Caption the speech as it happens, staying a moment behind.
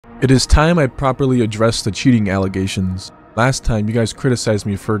It is time I properly address the cheating allegations. Last time you guys criticized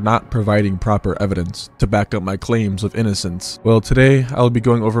me for not providing proper evidence to back up my claims of innocence. Well, today I'll be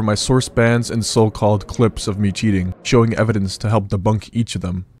going over my source bans and so-called clips of me cheating, showing evidence to help debunk each of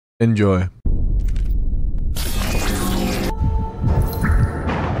them. Enjoy.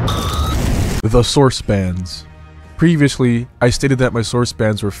 The source bans. Previously, I stated that my source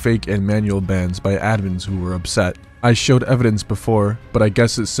bans were fake and manual bans by admins who were upset. I showed evidence before, but I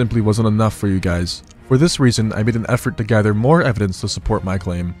guess it simply wasn't enough for you guys. For this reason, I made an effort to gather more evidence to support my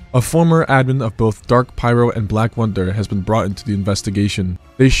claim. A former admin of both Dark Pyro and Black Wonder has been brought into the investigation.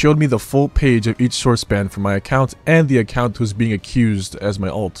 They showed me the full page of each source ban from my account and the account who's being accused as my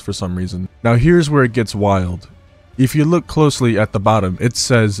alt for some reason. Now here's where it gets wild. If you look closely at the bottom, it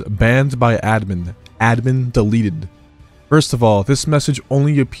says banned by admin. Admin deleted. First of all, this message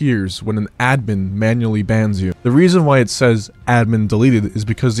only appears when an admin manually bans you. The reason why it says admin deleted is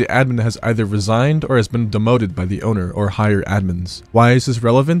because the admin has either resigned or has been demoted by the owner or higher admins. Why is this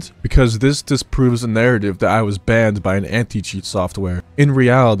relevant? Because this disproves the narrative that I was banned by an anti-cheat software. In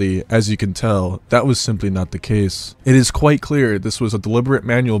reality, as you can tell, that was simply not the case. It is quite clear this was a deliberate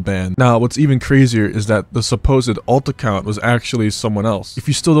manual ban. Now, what's even crazier is that the supposed alt account was actually someone else. If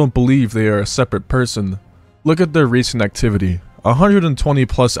you still don't believe they are a separate person, look at their recent activity, 120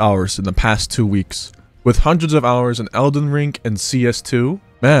 plus hours in the past 2 weeks, with hundreds of hours in Elden Ring and CS2.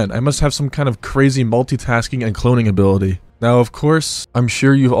 Man, I must have some kind of crazy multitasking and cloning ability. Now of course, I'm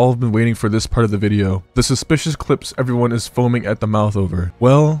sure you've all been waiting for this part of the video, the suspicious clips everyone is foaming at the mouth over.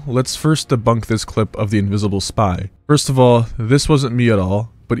 Well, let's first debunk this clip of the invisible spy. First of all, this wasn't me at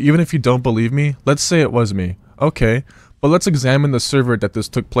all, but even if you don't believe me, let's say it was me. Okay. But let's examine the server that this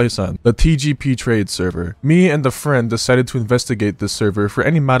took place on, the TGP trade server. Me and a friend decided to investigate this server for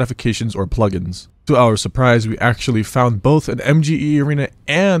any modifications or plugins. To our surprise, we actually found both an MGE arena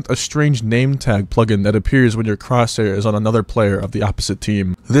and a strange name tag plugin that appears when your crosshair is on another player of the opposite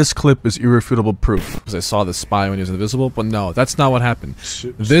team. This clip is irrefutable proof. Because I saw the spy when he was invisible, but no, that's not what happened.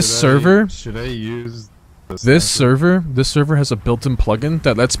 This server has a built-in plugin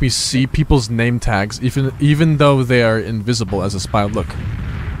that lets me see people's name tags even though they are invisible as a spy. Look.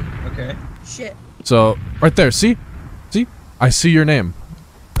 Okay. Shit. So, right there, see? See? I see your name.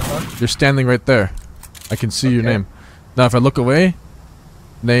 You're standing right there. I can see your name. Now if I look away,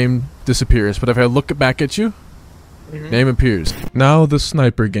 name disappears. But if I look back at you, name appears. Now the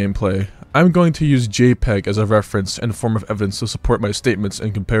sniper gameplay. I'm going to use JPEG as a reference and form of evidence to support my statements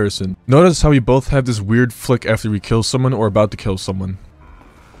in comparison. Notice how we both have this weird flick after we kill someone or about to kill someone.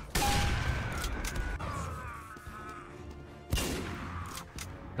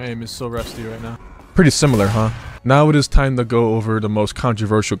 My aim is so rusty right now. Pretty similar, huh? Now it is time to go over the most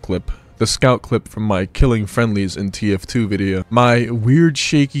controversial clip. The scout clip from my killing friendlies in TF2 video. My weird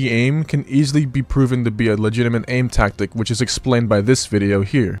shaky aim can easily be proven to be a legitimate aim tactic, which is explained by this video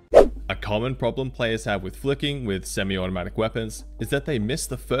here. A common problem players have with flicking with semi-automatic weapons is that they miss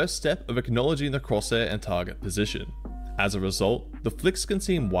the first step of acknowledging the crosshair and target position. As a result, the flicks can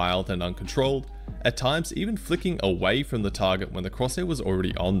seem wild and uncontrolled, at times even flicking away from the target when the crosshair was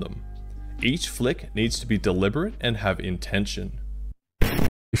already on them. Each flick needs to be deliberate and have intention.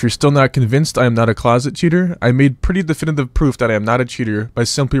 If you're still not convinced I am not a closet cheater, I made pretty definitive proof that I am not a cheater by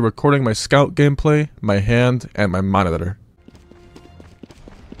simply recording my scout gameplay, my hand, and my monitor.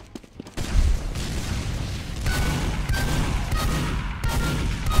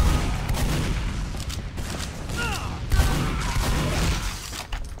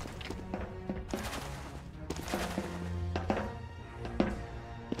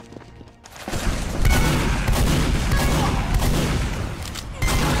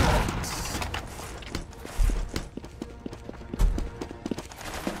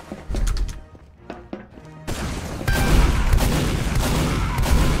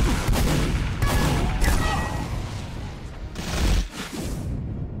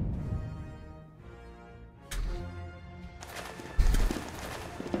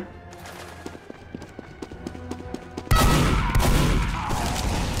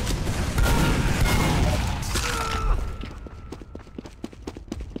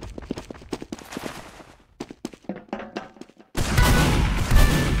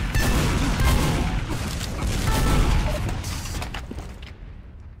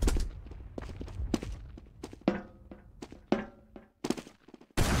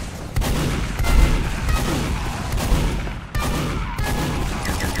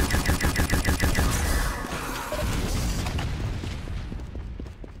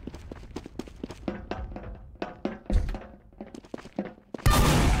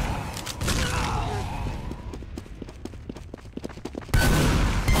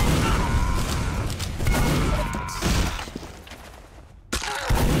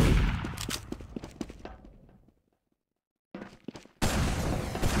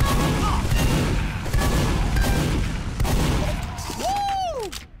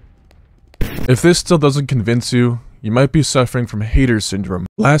 If this still doesn't convince you, you might be suffering from hater syndrome.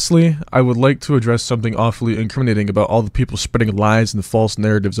 Lastly, I would like to address something awfully incriminating about all the people spreading lies and false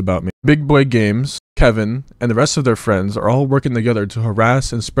narratives about me. Big Boy Games, Kevin, and the rest of their friends are all working together to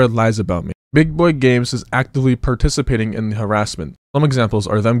harass and spread lies about me. Big Boy Games is actively participating in the harassment. Some examples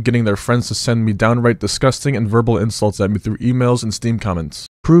are them getting their friends to send me downright disgusting and verbal insults at me through emails and Steam comments.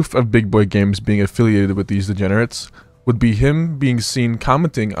 Proof of Big Boy Games being affiliated with these degenerates would be him being seen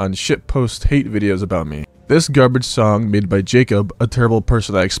commenting on shitpost hate videos about me. This garbage song made by Jacob, a terrible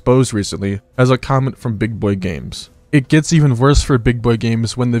person I exposed recently, has a comment from Big Boy Games. It gets even worse for Big Boy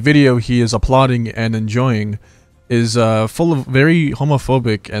Games when the video he is applauding and enjoying is full of very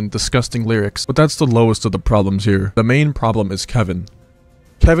homophobic and disgusting lyrics, but that's the lowest of the problems here. The main problem is Kevin.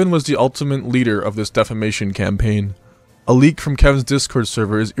 Kevin was the ultimate leader of this defamation campaign. A leak from Kevin's Discord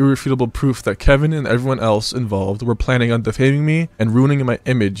server is irrefutable proof that Kevin and everyone else involved were planning on defaming me and ruining my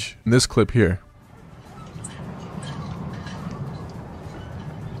image in this clip here.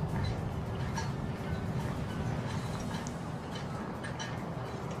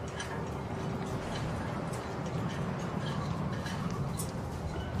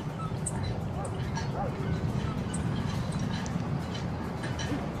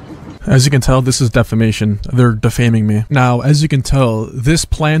 As you can tell, this is defamation. They're defaming me. Now, as you can tell, this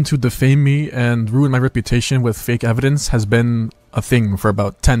plan to defame me and ruin my reputation with fake evidence has been a thing for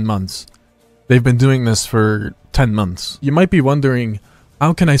about 10 months. They've been doing this for 10 months. You might be wondering,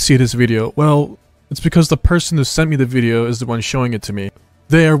 how can I see this video? Well, it's because the person who sent me the video is the one showing it to me.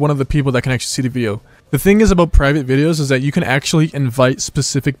 They are one of the people that can actually see the video. The thing is about private videos is that you can actually invite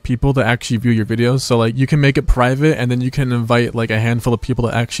specific people to actually view your videos. So like you can make it private and then you can invite like a handful of people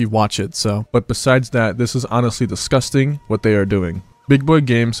to actually watch it. But besides that, this is honestly disgusting what they are doing. Big Boy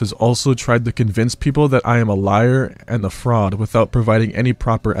Games has also tried to convince people that I am a liar and a fraud without providing any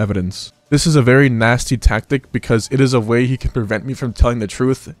proper evidence. This is a very nasty tactic because it is a way he can prevent me from telling the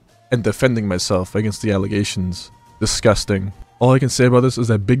truth and defending myself against the allegations. Disgusting. All I can say about this is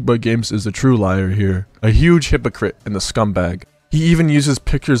that Big Boy Games is the true liar here. A huge hypocrite and a scumbag. He even uses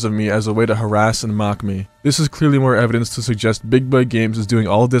pictures of me as a way to harass and mock me. This is clearly more evidence to suggest Big Boy Games is doing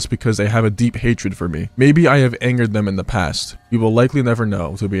all of this because they have a deep hatred for me. Maybe I have angered them in the past. We will likely never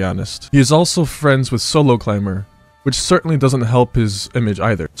know, to be honest. He is also friends with Solo Climber, which certainly doesn't help his image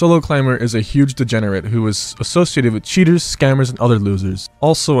either. Solo Climber is a huge degenerate who is associated with cheaters, scammers, and other losers.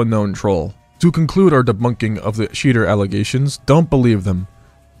 Also a known troll. To conclude our debunking of the cheater allegations, don't believe them.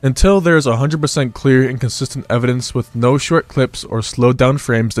 Until there is 100% clear and consistent evidence with no short clips or slowed down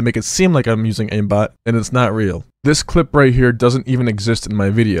frames that make it seem like I'm using aimbot, then it's not real. This clip right here doesn't even exist in my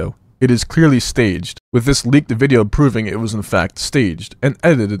video. It is clearly staged, with this leaked video proving it was in fact staged and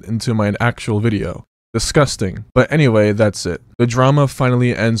edited into my actual video. Disgusting. But anyway, that's it. The drama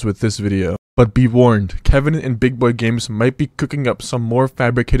finally ends with this video. But be warned, Kevin and Big Boy Games might be cooking up some more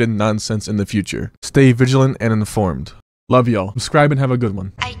fabricated nonsense in the future. Stay vigilant and informed. Love y'all. Subscribe and have a good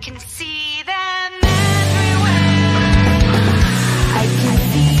one. I can